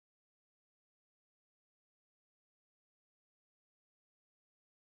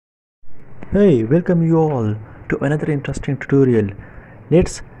Hey, welcome you all to another interesting tutorial.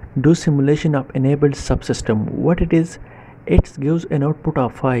 Let's do simulation of enabled subsystem. What it is, it gives an output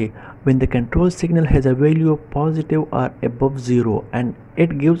of high when the control signal has a value of positive or above 0, and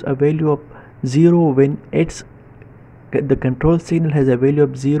it gives a value of 0 when the control signal has a value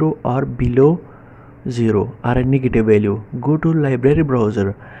of 0 or below 0 or a negative value. Go to library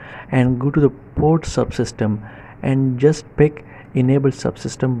browser and go to the port subsystem and just pick enable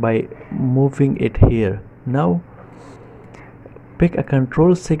subsystem by moving it here. Now pick a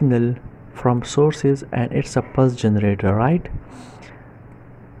control signal from sources and it's a pulse generator, right?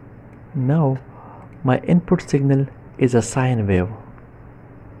 Now my input signal is a sine wave.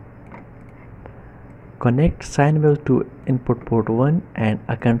 Connect sine wave to input port 1 and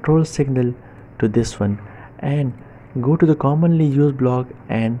a control signal to this one, and go to the commonly used block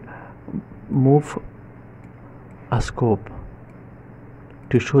and move a scope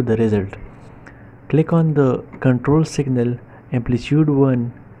to show the result. Click on the control signal, amplitude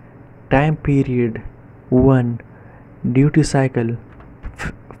 1, time period 1, duty cycle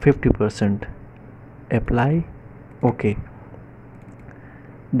 50%. Apply. OK.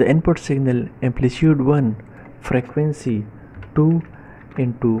 The input signal amplitude 1, frequency 2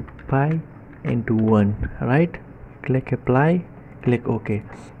 into pi into 1, right? Click apply, click OK.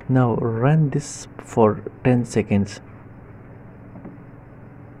 Now run this for 10 seconds.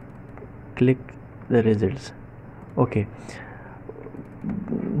 Click the results. OK.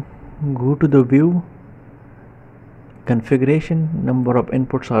 Go to the view, configuration, number of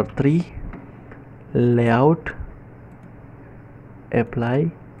inputs are 3, layout,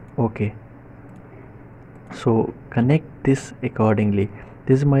 apply, OK. So connect this accordingly.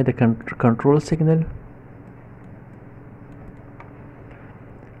 This is my control signal.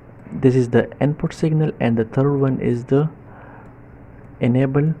 This is the input signal, and the third one is the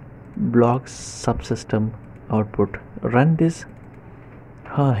enable block subsystem output. Run this.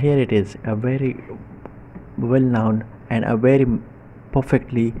 Here it is, a very well known and a very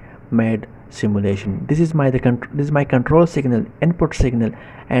perfectly made simulation. This is my control signal, input signal,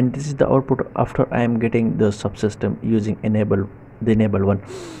 and this is the output after I am getting the subsystem using the enable one.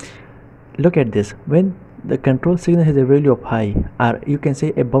 Look at this. When the control signal has a value of high, or you can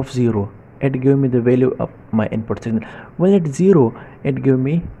say above 0, it give me the value of my input signal. When it's 0, it give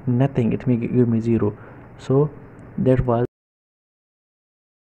me nothing, it may give me 0. So that was